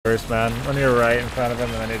worst, man. When you're right in front of him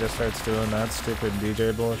and then he just starts doing that stupid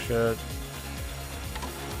DJ bullshit.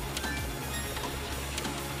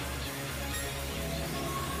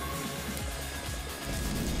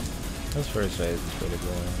 This first phase is pretty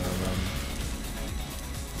boring, man.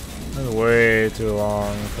 That's way too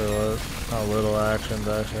long for how little actions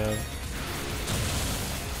I actually have.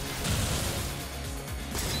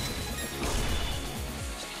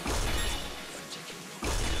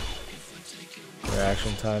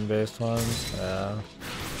 Reaction time based ones, yeah.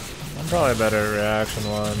 I'm probably better at reaction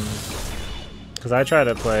ones. Cause I try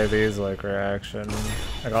to play these like reaction.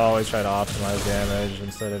 Like I always try to optimize damage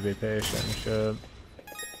instead of be patient and shit.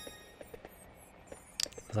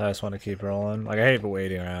 Cause I just want to keep rolling. Like I hate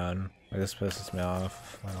waiting around. Like this pisses me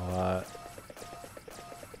off like, a lot.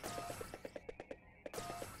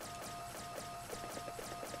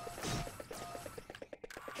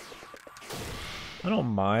 I don't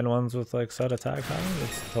mind ones with like set attack time.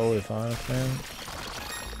 It's totally fine with me.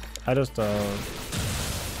 I just don't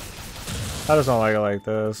like it like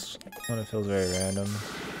this when it feels very random.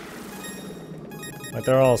 Like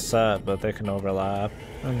they're all set, but they can overlap.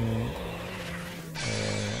 And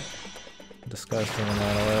disgusting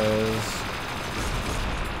amount of ways.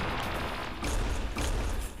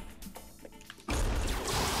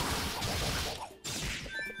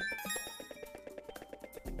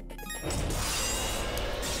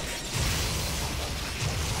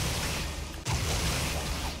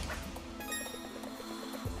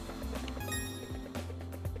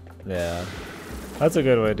 Yeah, that's a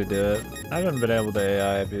good way to do it. I haven't been able to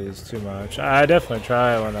AI abuse too much. I definitely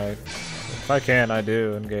try when if I can, I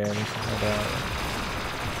do in games.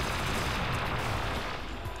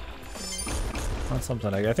 That's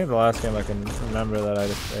something I think the last game I can remember that I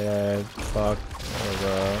just AI fucked was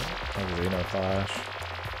like Xeno Clash.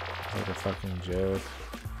 Like a fucking joke.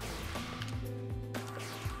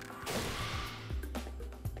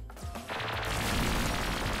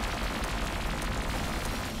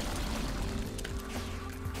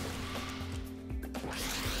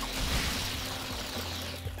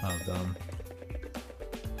 Oh, dumb.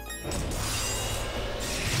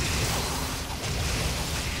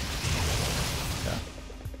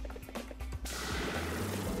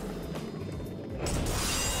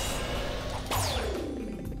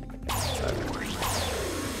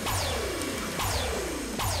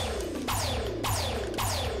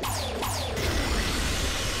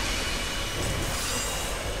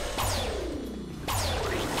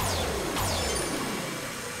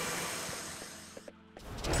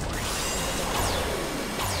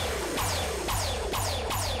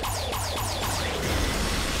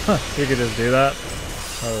 You could just do that?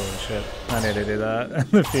 Holy shit. I need to do that in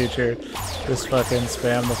the future. Just fucking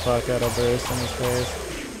spam the fuck out of burst in his face.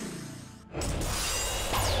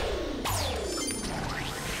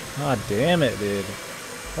 God damn it, dude.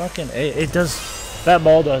 Fucking it does. That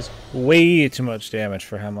ball does way too much damage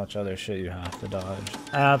for how much other shit you have to dodge.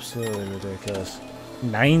 Absolutely ridiculous.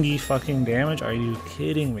 90 fucking damage? Are you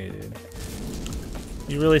kidding me, dude?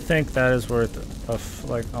 You really think that is worth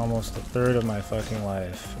like almost a third of my fucking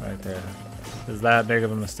life right there? Is that big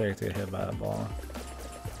of a mistake to get hit by that ball?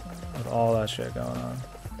 With all that shit going on.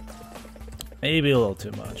 Maybe a little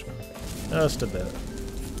too much, man. Just a bit.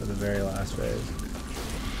 For the very last phase.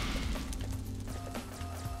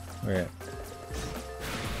 Okay.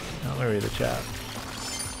 Now let me read the chat.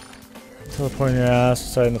 Teleporting your ass,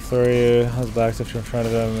 deciding to flurry you. Has backs if you're in front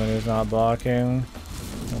of him and he's not blocking.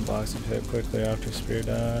 And blocks if hit quickly after spear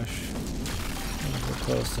dash. Get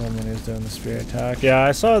close to him when he's doing the spear attack. Yeah,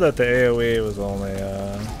 I saw that the AoE was only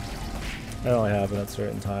that only happened at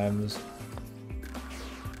certain times.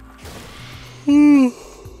 He's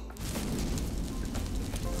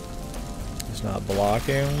not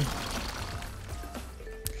blocking.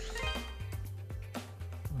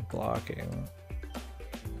 Blocking.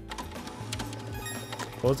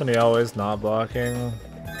 Wasn't he always not blocking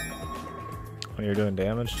when you're doing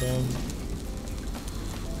damage to him?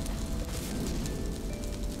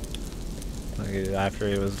 Like after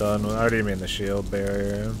he was done, I do mean the shield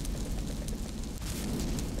barrier.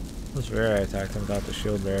 It was rare I attacked him without the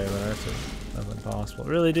shield barrier, but that's nothing possible.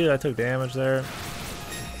 Really, dude? I took damage there?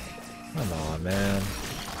 Come on, man.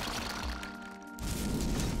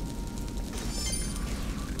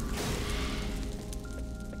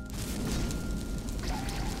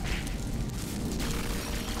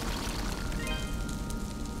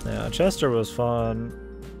 Yeah, Chester was fun.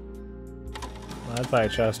 I'd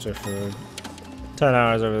fight Chester for 10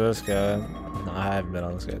 hours over this guy. No, I haven't been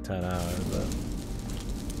on this guy 10 hours, but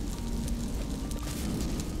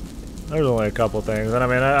there's only a couple things. And I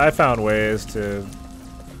mean, I found ways to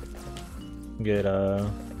get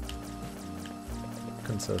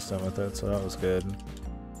consistent with it, so that was good.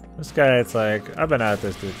 This guy, it's like, I've been at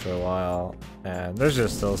this dude for a while, and there's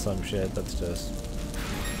just still some shit that's just...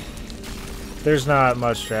 There's not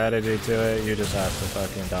much strategy to it, you just have to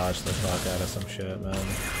fucking dodge the fuck out of some shit, man.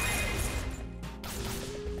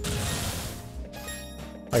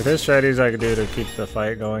 Like, there's strategies I could do to keep the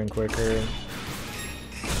fight going quicker.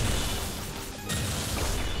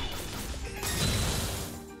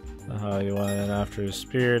 You went in after his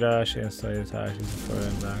spear dash, he instantly attacked you before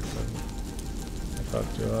and back. I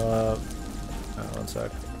fucked you up. One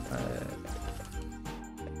sec.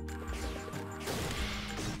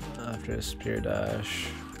 After his spear dash.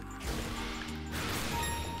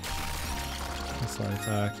 Instantly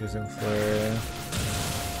attacked using flurry.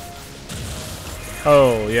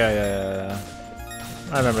 Oh, yeah.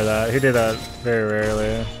 I remember that. He did that very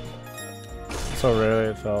rarely. So rarely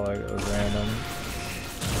it felt like it was random.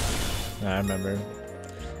 Yeah, I remember.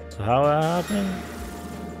 So how that happened?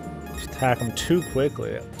 Just attack him too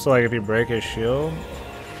quickly. So like if you break his shield.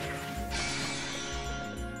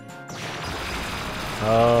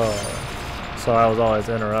 Oh. So I was always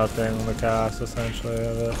interrupting the cast essentially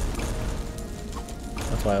of it.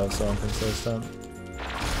 That's why I was so inconsistent.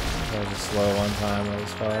 I was just slow one time, it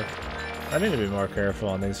was fuck. I need to be more careful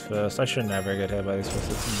on these fists. I should never get hit by these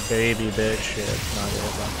fists. It's baby bitch shit. Not get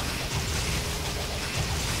hit by.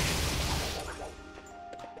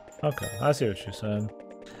 Okay, I see what you're saying.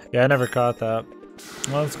 Yeah, I never caught that.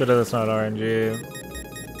 Well, it's good that it's not RNG.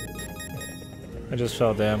 I just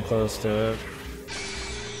felt damn close to it.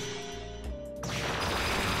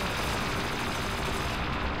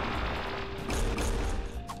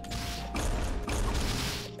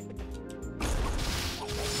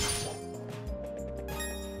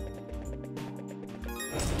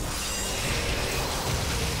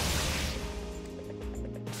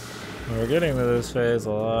 We're getting to this phase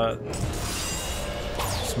a lot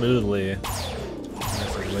smoothly.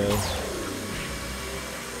 Nice and good.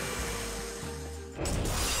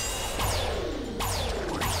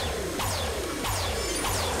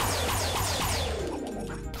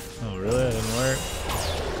 Oh really? That didn't work?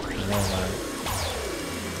 Never mind.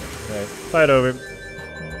 Okay, fight over.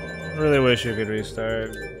 Really wish you could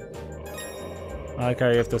restart. I like how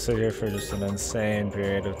you have to sit here for just an insane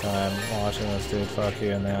period of time watching this dude fuck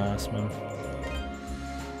you in the ass, man.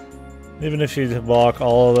 Even if you block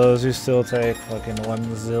all of those, you still take fucking 1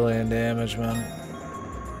 zillion damage, man.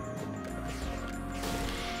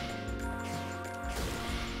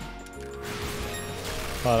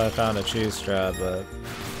 Thought I found a cheese strat, but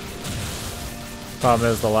problem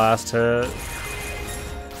is the last hit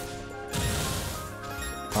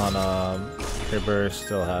on your burst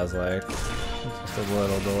still has like just a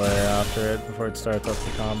little delay after it before it starts up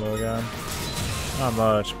the combo again. Not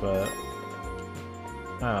much, but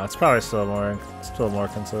I don't know, it's probably still more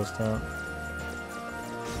consistent.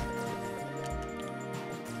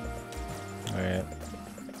 Alright.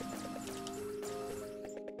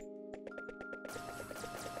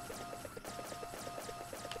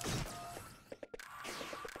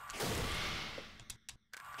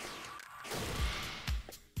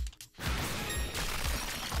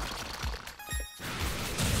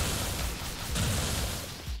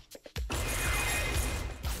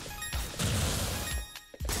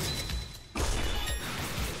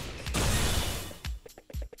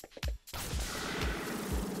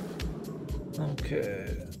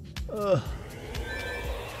 Okay.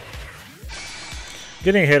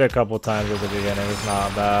 Getting hit a couple times at the beginning is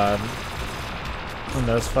not bad. In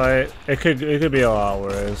this fight, it could be a lot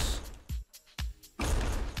worse.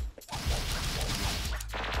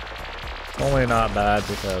 Only not bad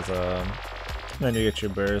because then you get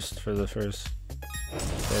your burst for the first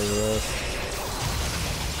phase of this.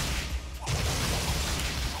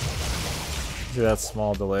 See that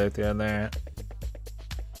small delay at the end there?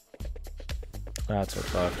 That's what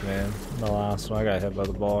fucked me. The last one, I got hit by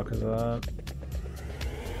the ball because of that.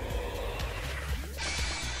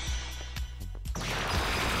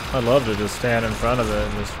 I'd love to just stand in front of it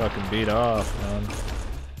and just fucking beat off, man.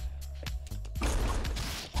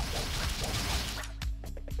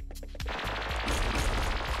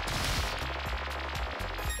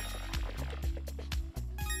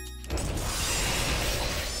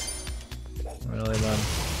 Really, man.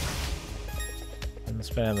 Didn't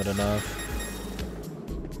spam it enough.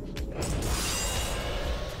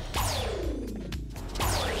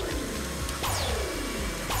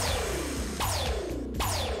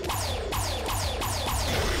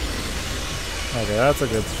 Okay, that's a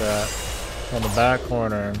good strat. On the back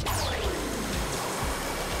corner.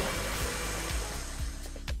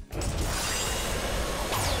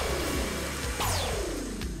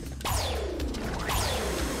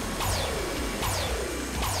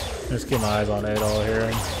 Just keep my eyes on Adol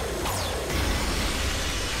here.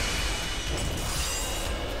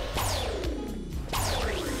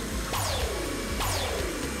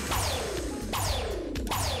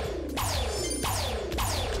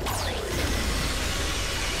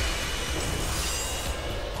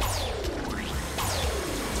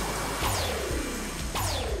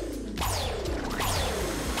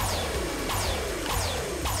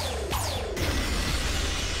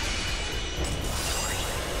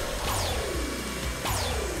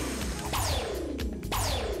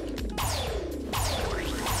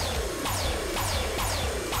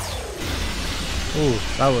 Ooh,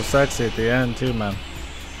 that was sexy at the end too, man.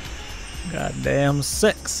 Goddamn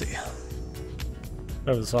sexy.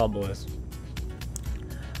 That was all, boys.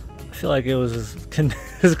 I feel like it was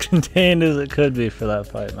as contained as it could be for that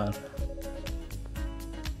fight, man.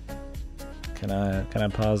 Can I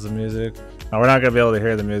pause the music? Oh, we're not gonna be able to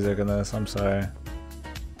hear the music in this. I'm sorry.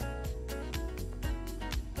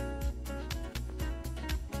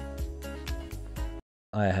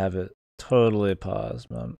 I have it totally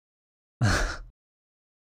paused, man.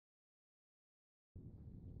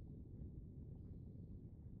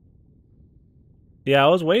 Yeah, I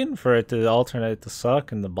was waiting for it to alternate the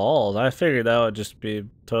suck and the balls. I figured that would just be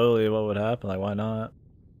totally what would happen. Like, why not?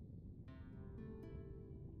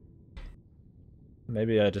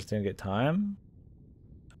 Maybe I just didn't get time?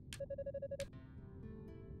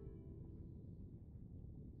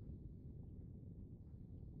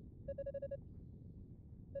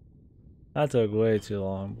 That took way too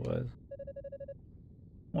long, boys.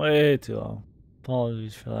 Way too long.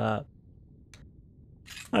 Apologies for that.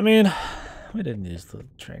 I mean, we didn't use the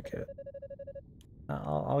trinket.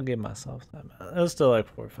 I'll give myself that. It was still like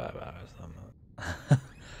 4 or 5 hours. I'm not.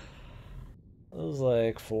 It was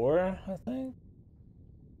like 4, I think.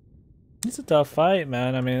 It's a tough fight,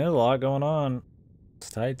 man. I mean, there's a lot going on. It's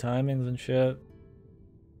tight timings and shit.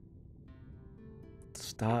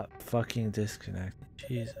 Stop fucking disconnecting.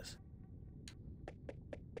 Jesus.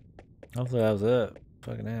 Hopefully that was it.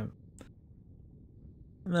 Fucking damn.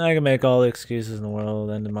 And then I can make all the excuses in the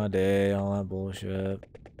world, end of my day, all that bullshit.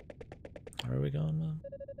 Where are we going,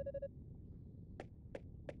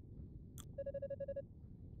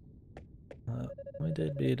 man? We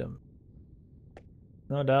did beat him.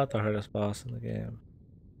 No doubt the hardest boss in the game.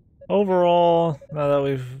 Overall, now that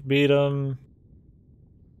we've beat him,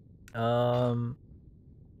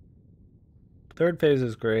 third phase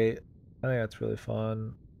is great. I think that's really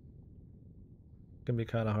fun. Can be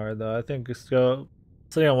kind of hard though. I think just go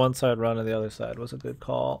sitting on one side, run on the other side was a good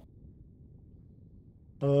call.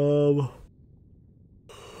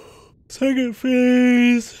 Second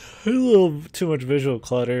phase, a little too much visual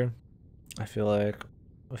clutter. I feel like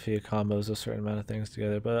a few combos, a certain amount of things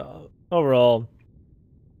together, but overall,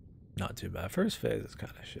 not too bad. First phase is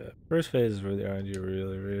kind of shit. First phase is where the RNG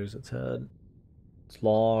really rears its head. It's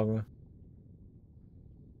long.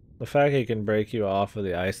 The fact he can break you off of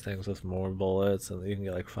the ice things with more bullets, and you can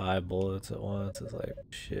get like 5 bullets at once, is like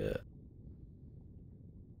shit.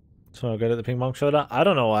 So good at the ping pong showdown. I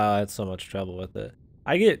don't know why I had so much trouble with it.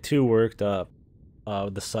 I get too worked up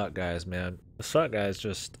with the suck guys, man. The suck guys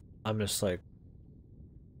just, I'm just like,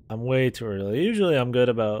 I'm way too early. Usually I'm good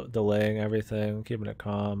about delaying everything, keeping it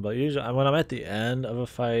calm, but usually when I'm at the end of a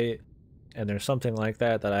fight and there's something like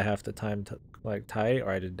that that I have to time to like tight or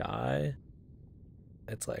I just die,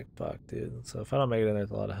 it's like fuck, dude. So if I don't make it in there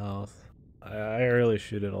with a lot of health, I really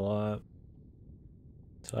shoot it a lot.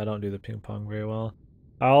 So I don't do the ping pong very well.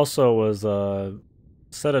 I also was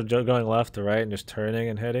instead of going left to right and just turning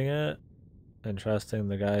and hitting it and trusting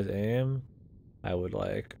the guy's aim, I would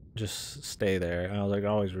like just stay there. And I was like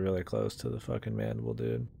always really close to the fucking mandible,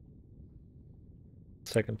 dude.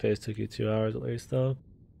 Second phase took you 2 hours at least though.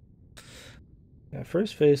 Yeah,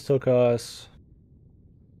 first phase took us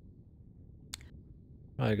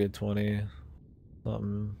probably a good 20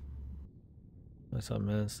 something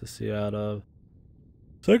minutes to see out of.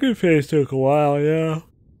 Second phase took a while, yeah.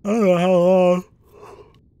 I don't know how long.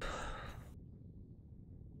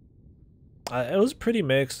 It was pretty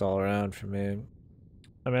mixed all around for me.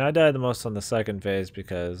 I mean, I died the most on the second phase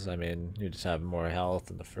because, I mean, you just have more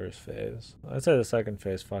health in the first phase. I'd say the second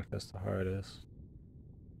phase fucked us the hardest.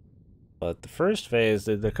 But the first phase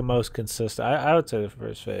did the most consistent. I would say the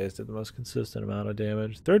first phase did the most consistent amount of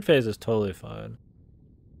damage. Third phase is totally fine.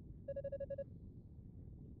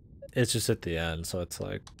 It's just at the end, so it's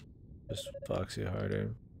like, just fucks you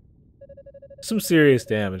harder. Some serious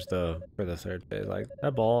damage, though, for the third phase. Like,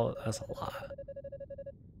 that ball, that's a lot.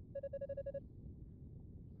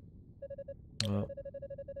 Well,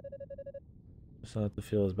 it's not to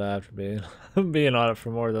feel as bad for being on it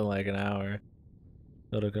for more than like an hour.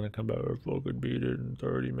 That are gonna come back and fucking beat it in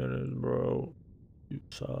 30 minutes, bro. You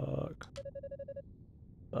suck.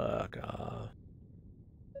 Fuck off.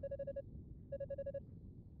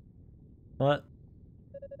 What?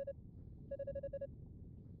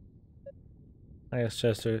 I guess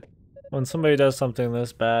Chester, when somebody does something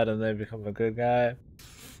this bad and they become a good guy,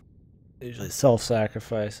 usually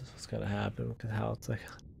self-sacrifice is what's gonna happen, because how it's like,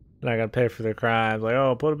 they're not gonna pay for their crimes, like,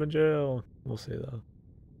 oh, put them in jail. We'll see though.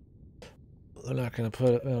 They're not gonna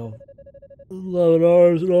put, 11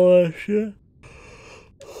 arms and all that shit.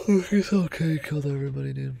 It's okay, killed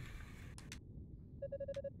everybody, dude.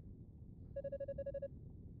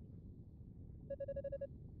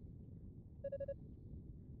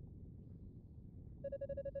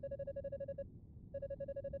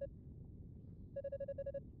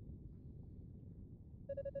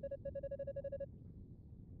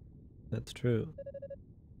 That's true.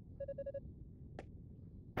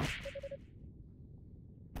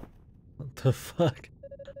 What the fuck?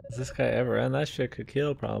 Does this guy ever end? That shit could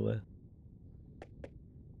kill, probably.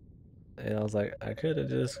 And I was like, I could have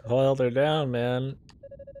just held her down, man.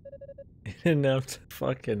 You didn't have to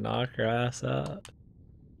fucking knock her ass out.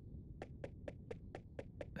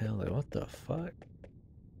 And I was like, what the fuck?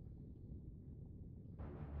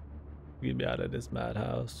 Get me out of this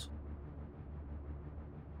madhouse.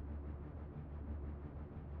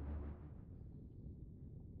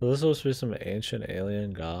 So this is supposed to be some ancient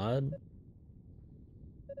alien god?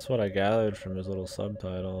 That's what I gathered from his little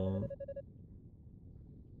subtitle.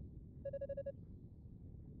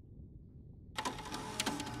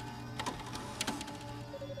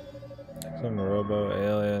 Some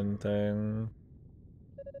robo-alien thing.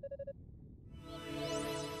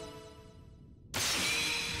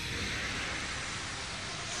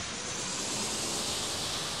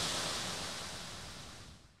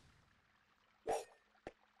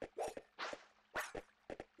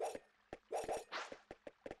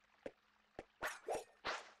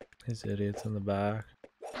 These idiots in the back.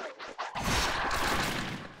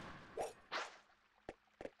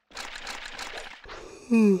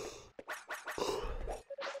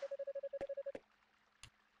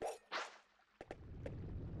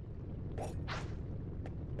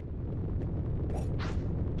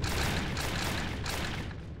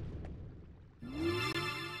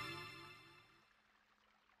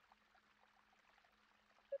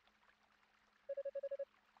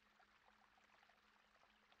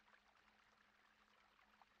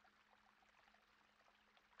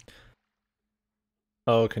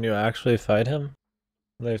 Oh, can you actually fight him?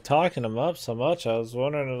 They're talking him up so much, I was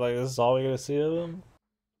wondering if, like, this is all we're gonna see of him?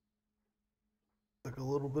 Like a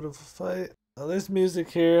little bit of a fight. Oh, there's music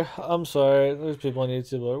here. I'm sorry. There's people on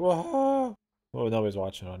YouTube like, whoa. Well, nobody's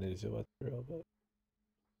watching on YouTube, that's real, but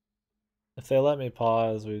if they let me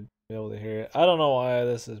pause, we'd be able to hear it. I don't know why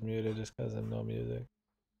this is muted, just because there's no music.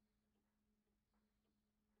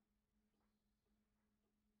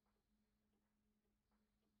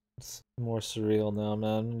 It's more surreal now,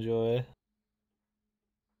 man. Enjoy.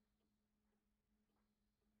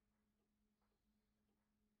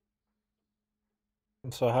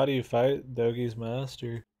 So how do you fight Dogi's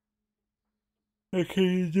master? Or can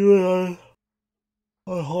you do it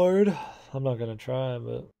on hard? I'm not gonna try,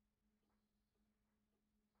 but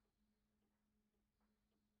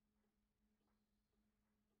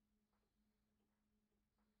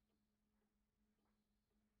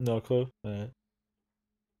no clue. Alright.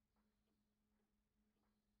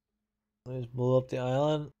 They just blew up the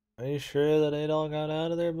island. Are you sure that ain't all got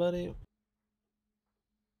out of there, buddy?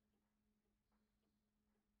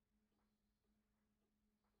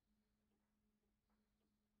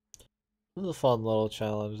 This is a fun little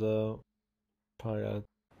challenge, though. Probably got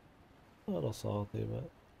a little salty,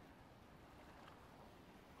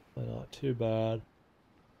 but not too bad.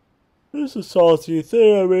 It's a salty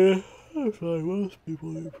thing, I mean. I feel like most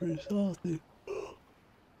people get pretty salty.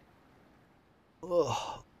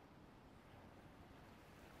 Ugh.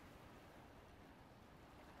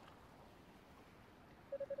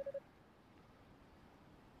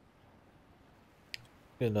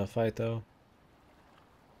 Good enough fight, though.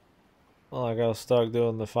 Well, I got stuck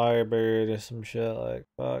doing the fire barrier or some shit. Like,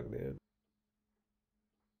 fuck, dude.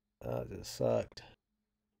 That just sucked.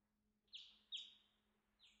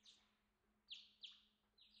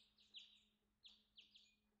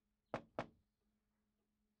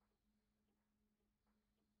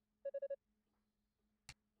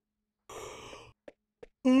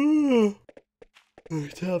 Tap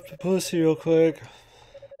the pussy real quick.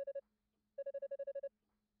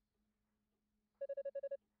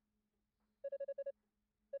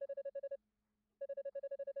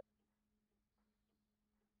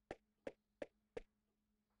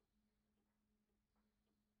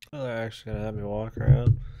 Oh, they're actually gonna have me walk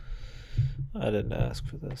around. I didn't ask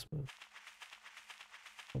for this, but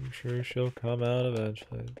I'm sure she'll come out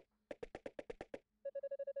eventually.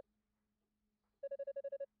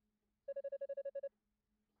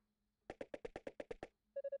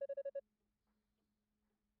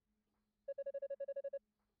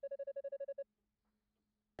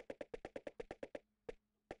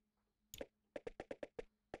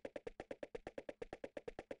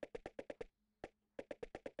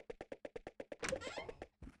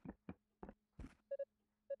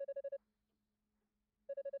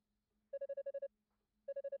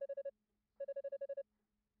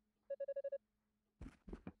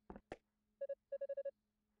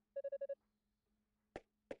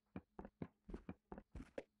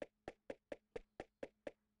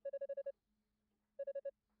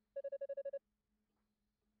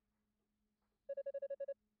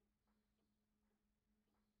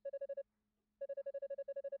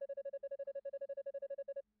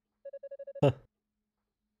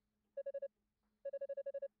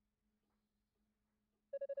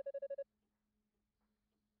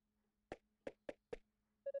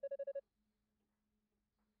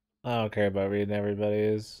 I don't care about reading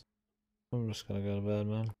everybody's. I'm just gonna go to bed,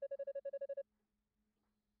 man.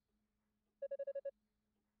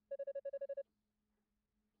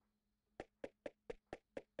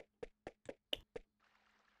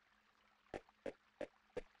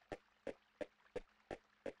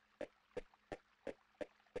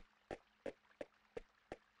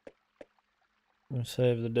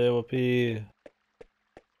 Save the day with P.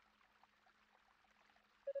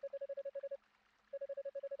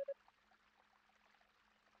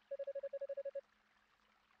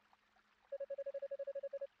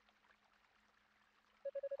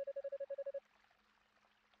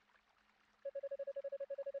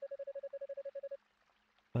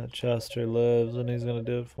 That Chester lives and he's gonna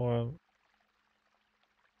do it for him.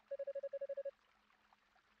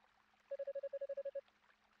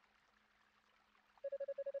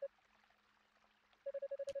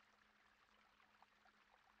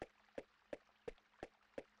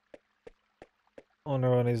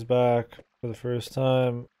 Wonder when he's back for the first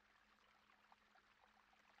time.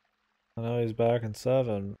 I know he's back in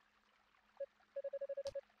 7.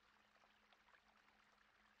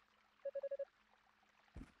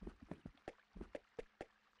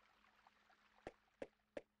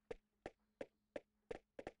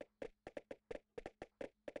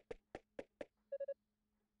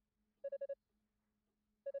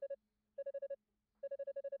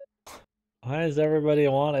 Why does everybody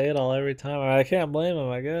want Adol every time? I can't blame him,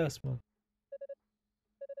 I guess. But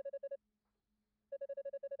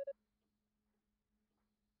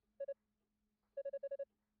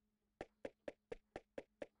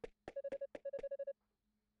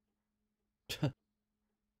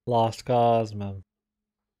lost cause, man.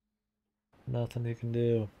 Nothing you can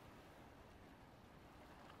do.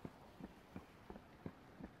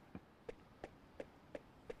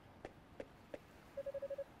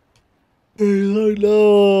 He's like,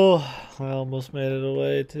 no. I almost made it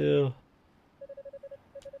away, too.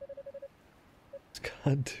 It's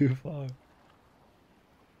gone too far.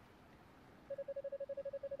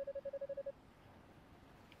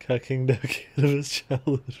 Cucking the kid of his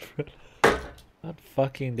childhood friend. God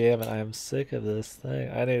fucking damn it, I am sick of this thing.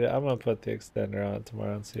 I'm gonna put the extender on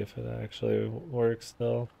tomorrow and see if it actually works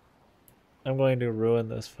still. I'm going to ruin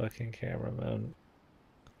this fucking camera, man.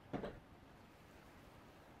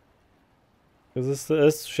 Because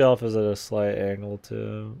this shelf is at a slight angle,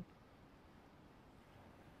 too.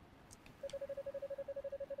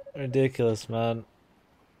 Ridiculous, man.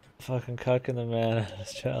 Fucking cucking the man out of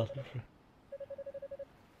his childhood friend.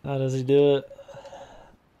 How does he do it?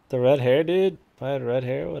 The red hair, dude? If I had red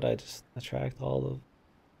hair, would I just attract all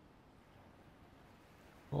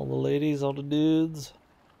the ladies, all the dudes?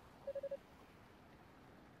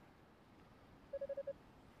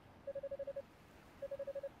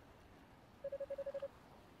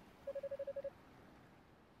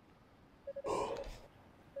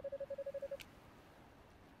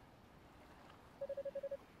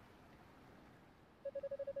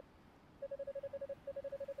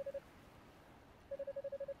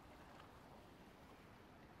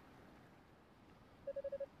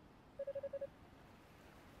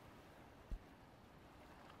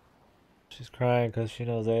 She's crying because she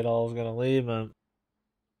knows Adolf's gonna leave him.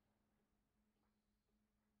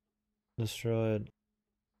 Destroyed.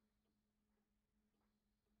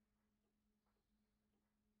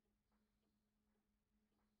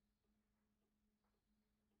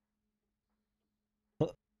 The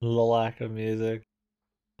lack of music.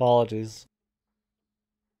 Apologies.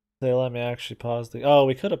 They let me actually pause the. Oh,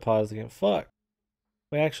 we could have paused the game. Fuck.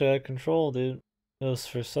 We actually had control, dude. It was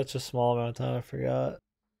for such a small amount of time, I forgot.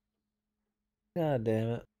 God damn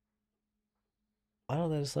it. Why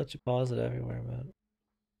don't they just let you pause it everywhere, man?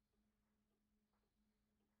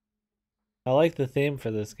 I like the theme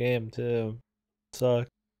for this game, too. Suck.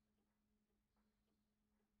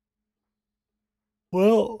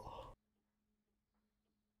 Well,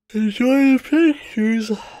 enjoy the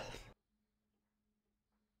pictures.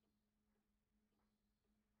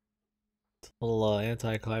 It's a little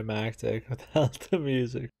anticlimactic without the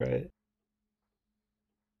music, right?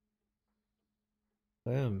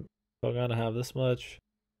 Damn, still gotta have this much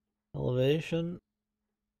elevation.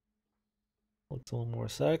 Looks a little more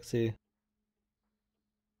sexy.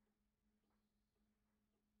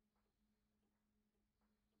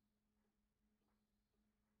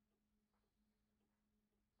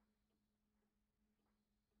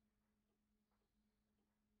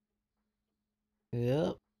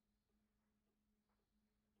 Yep.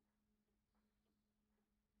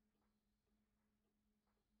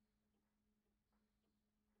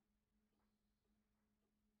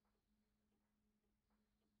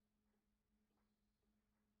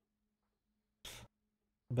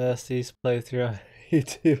 Best East playthrough on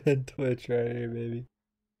YouTube and Twitch right here, baby.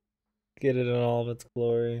 Get it in all of its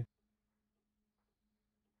glory.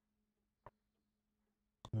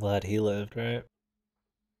 I'm glad he lived, right?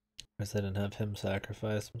 Because they didn't have him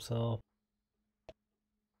sacrifice himself.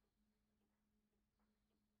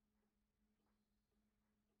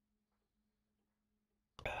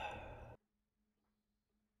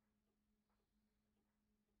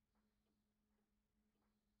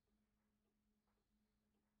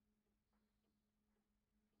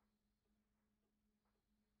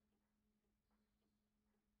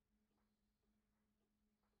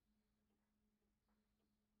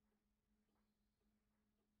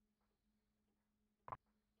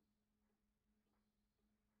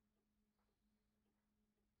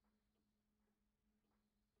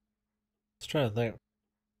 Just trying to think.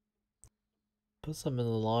 Put some in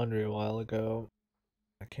the laundry a while ago.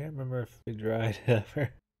 I can't remember if we dried ever.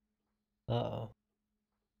 Uh-oh.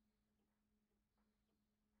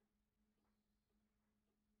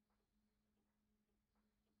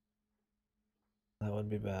 That would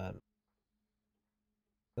be bad.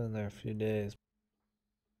 Been there a few days.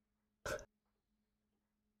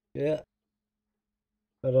 Yeah.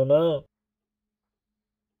 I don't know.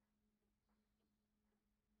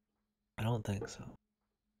 I don't think so.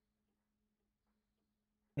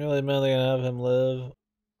 Really, man, they're gonna have him live?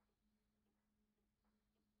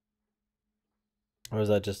 Or is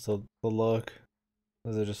that just the look?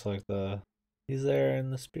 Is it just like the... He's there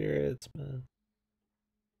in the spirits, man.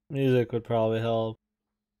 Music would probably help.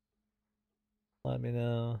 Let me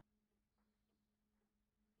know.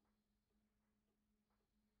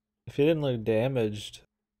 If he didn't look damaged,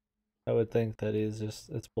 I would think that he's just...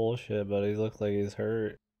 It's bullshit, but he looked like he's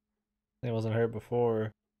hurt. He wasn't hurt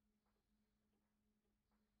before.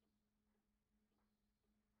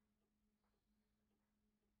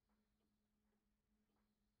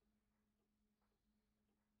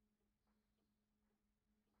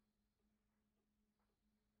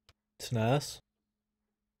 SNES?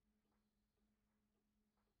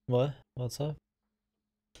 What? What's up?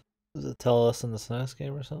 Does it tell us in the SNES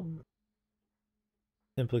game or something?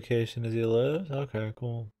 Implication is he lived? Okay,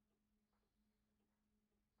 cool.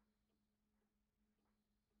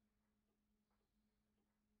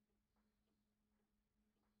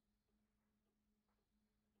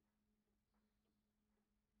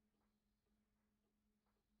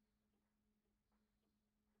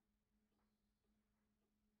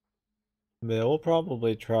 Yeah, we'll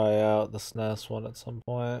probably try out the SNES one at some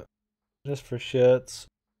point. Just for shits.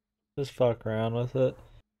 Just fuck around with it.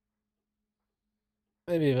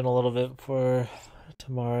 Maybe even a little bit for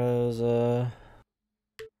tomorrow's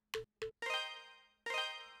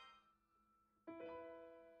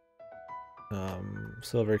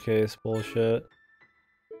silver case bullshit.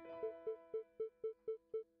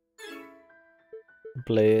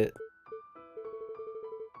 Play it.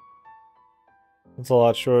 It's a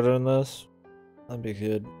lot shorter than this. That'd be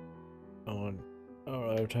good. I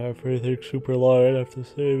don't have time for anything super long. I'd have to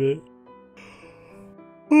save it.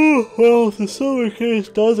 Well, if the silver case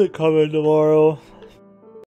doesn't come in tomorrow,